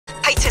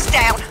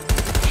down.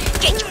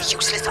 Get your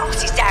useless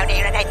asses down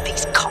here and end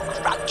these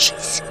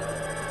cockroaches.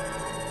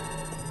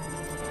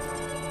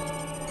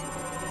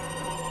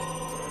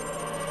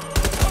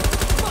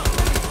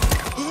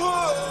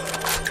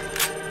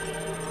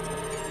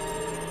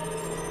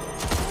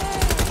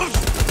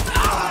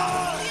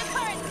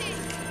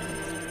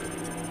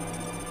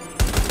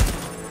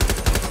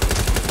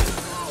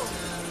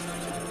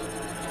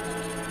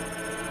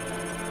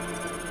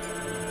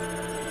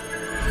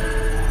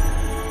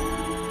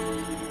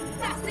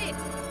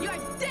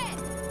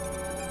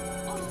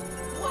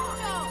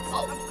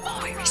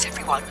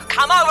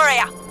 Come over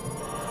here!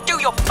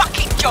 Do your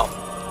fucking job!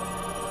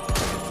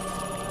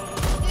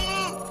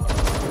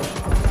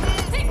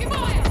 Take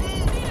fire!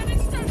 Need an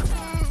extension!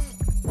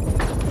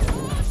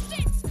 Oh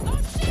shit! Oh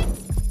shit!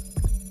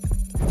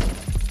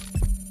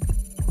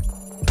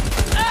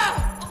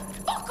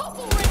 Fuck off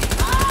already!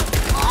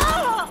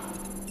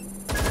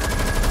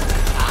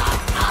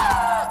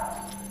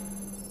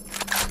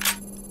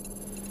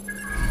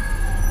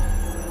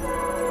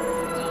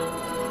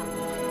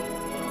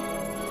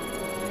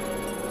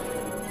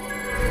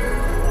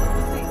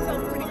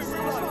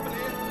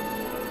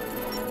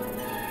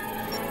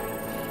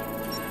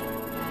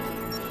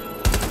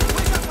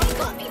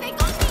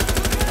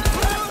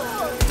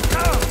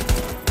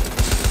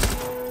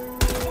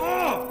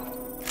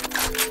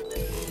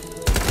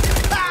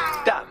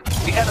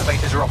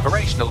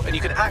 Operational, and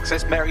you can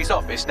access Mary's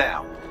office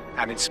now.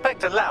 And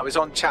Inspector Lau is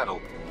on channel.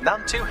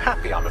 None too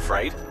happy, I'm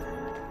afraid.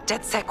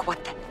 DedSec,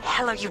 what the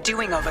hell are you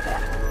doing over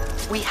there?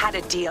 We had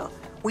a deal.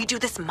 We do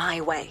this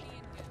my way.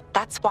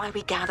 That's why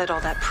we gathered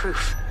all that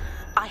proof.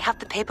 I have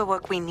the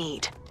paperwork we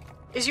need.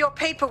 Is your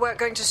paperwork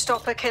going to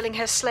stop her killing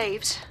her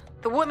slaves?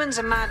 The woman's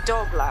a mad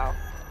dog, Lau.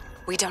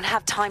 We don't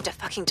have time to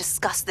fucking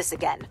discuss this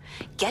again.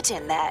 Get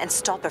in there and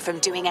stop her from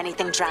doing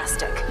anything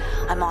drastic.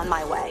 I'm on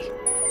my way.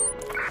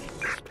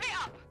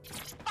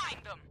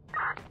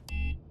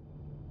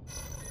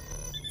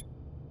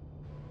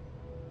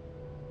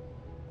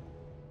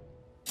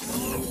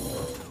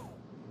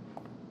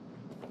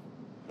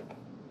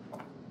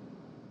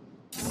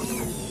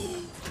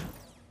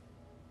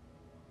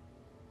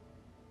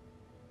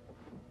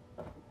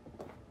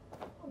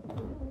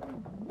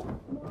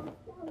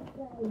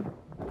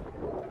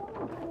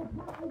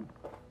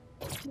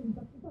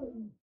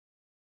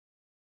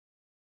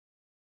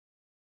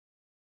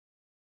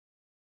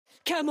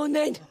 Come on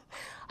then.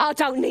 I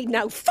don't need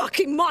no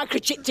fucking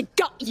microchip to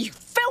gut you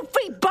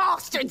filthy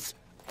bastards!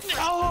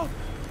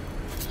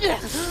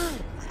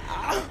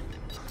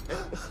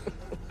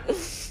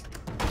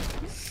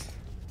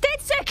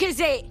 DedSec, is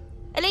it?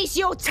 At least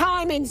your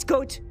timing's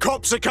good.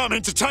 Cops are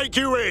coming to take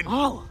you in!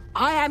 Oh,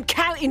 I am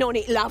counting on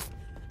it, love.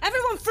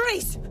 Everyone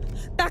freeze!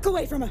 Back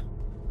away from her.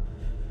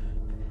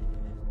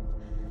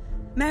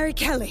 Mary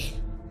Kelley,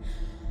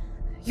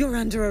 you're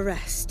under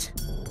arrest.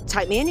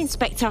 Take me in,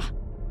 Inspector.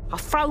 I'll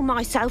throw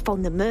myself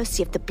on the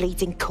mercy of the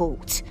bleeding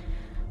court.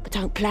 But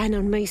don't plan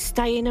on me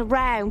staying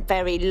around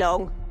very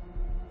long.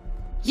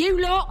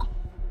 You lot!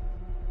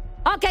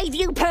 I gave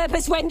you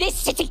purpose when this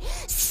city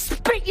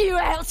spit you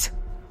out!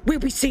 We'll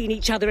be seeing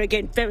each other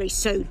again very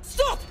soon.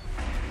 Stop!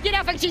 You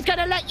don't think she's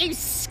gonna let you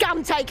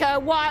scum take her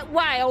white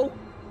whale?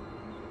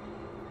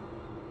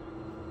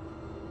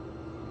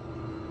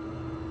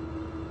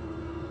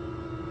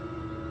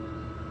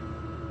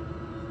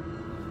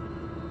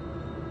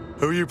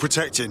 Who are you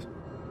protecting?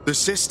 The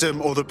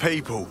system or the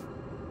people?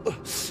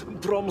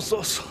 Promise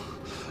us.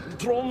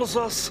 Promise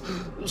us.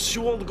 She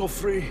won't go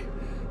free.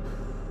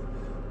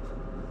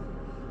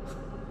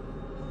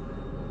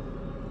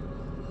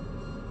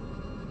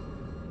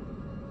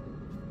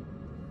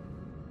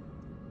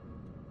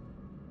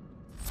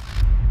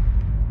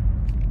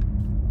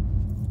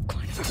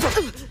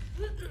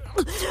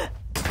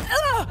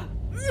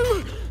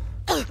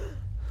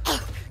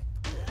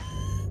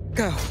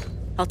 Go.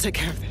 I'll take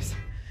care of this.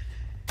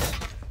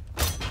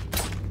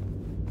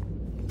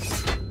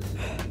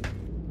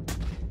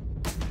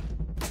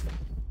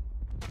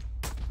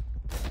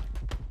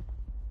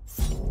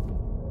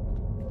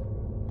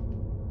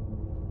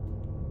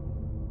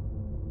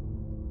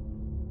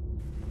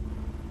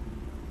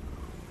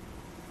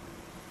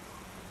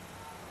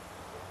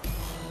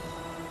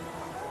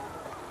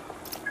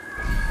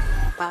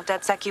 Well,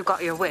 DedSec, you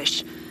got your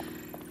wish.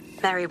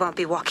 Mary won't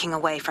be walking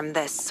away from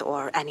this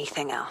or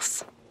anything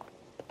else.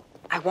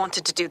 I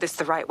wanted to do this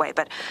the right way,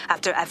 but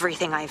after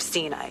everything I've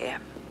seen, I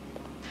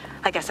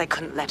guess I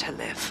couldn't let her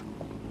live.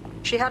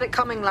 She had it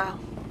coming, Lau.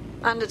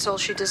 And it's all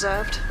she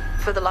deserved.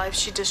 For the lives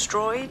she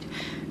destroyed,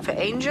 for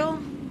Angel.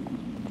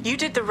 You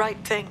did the right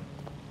thing.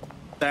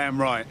 Damn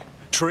right.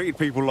 Treated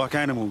people like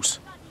animals.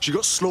 She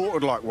got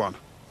slaughtered like one.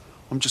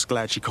 I'm just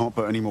glad she can't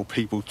put any more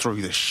people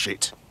through this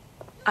shit.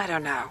 I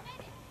don't know.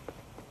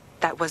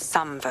 That was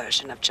some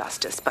version of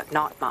justice, but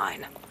not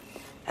mine.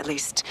 At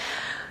least,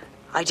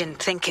 I didn't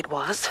think it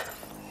was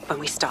when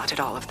we started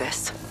all of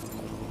this.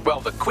 Well,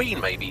 the Queen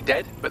may be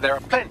dead, but there are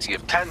plenty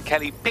of Clan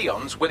Kelley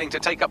peons willing to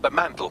take up the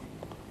mantle.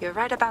 You're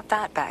right about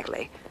that,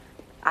 Bagley.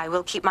 I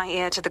will keep my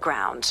ear to the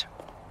ground.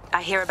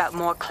 I hear about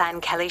more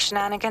Clan Kelley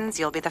shenanigans,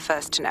 you'll be the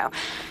first to know.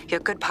 You're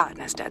good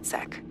partners,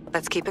 DedSec.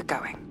 Let's keep it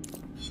going.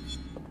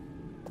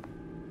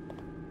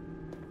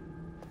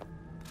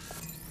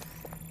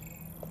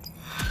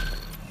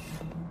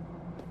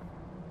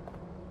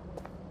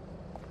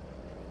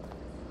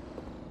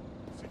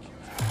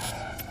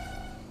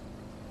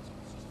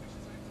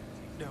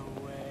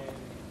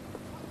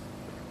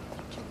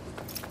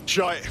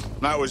 Shite,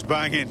 that was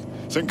banging.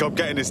 Think I'm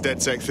getting this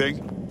DedSec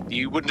thing?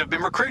 You wouldn't have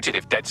been recruited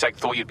if DedSec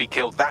thought you'd be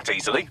killed that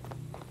easily.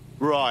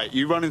 Right,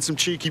 you running some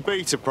cheeky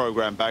beta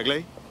program,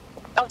 Bagley?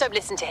 Oh, don't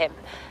listen to him.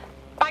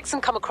 Bags can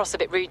come across a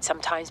bit rude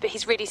sometimes, but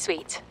he's really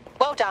sweet.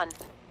 Well done.